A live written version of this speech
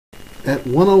At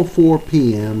 1:04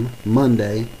 p.m.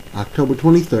 Monday, October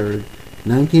 23,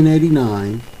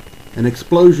 1989, an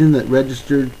explosion that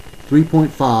registered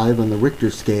 3.5 on the Richter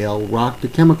scale rocked a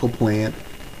chemical plant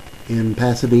in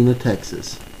Pasadena,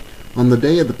 Texas. On the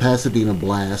day of the Pasadena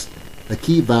blast, a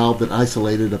key valve that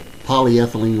isolated a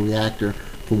polyethylene reactor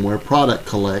from where product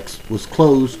collects was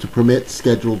closed to permit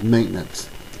scheduled maintenance.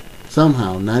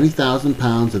 Somehow, 90,000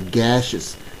 pounds of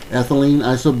gaseous ethylene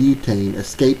isobutane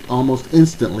escaped almost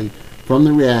instantly from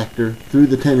the reactor through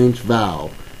the 10-inch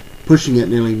valve, pushing it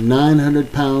nearly 900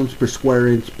 pounds per square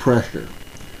inch pressure.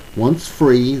 Once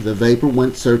free, the vapor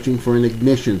went searching for an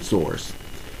ignition source.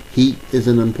 Heat is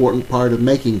an important part of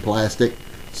making plastic,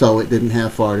 so it didn't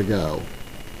have far to go.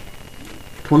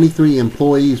 23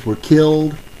 employees were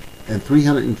killed and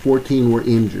 314 were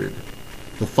injured.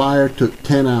 The fire took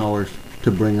 10 hours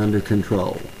to bring under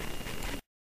control.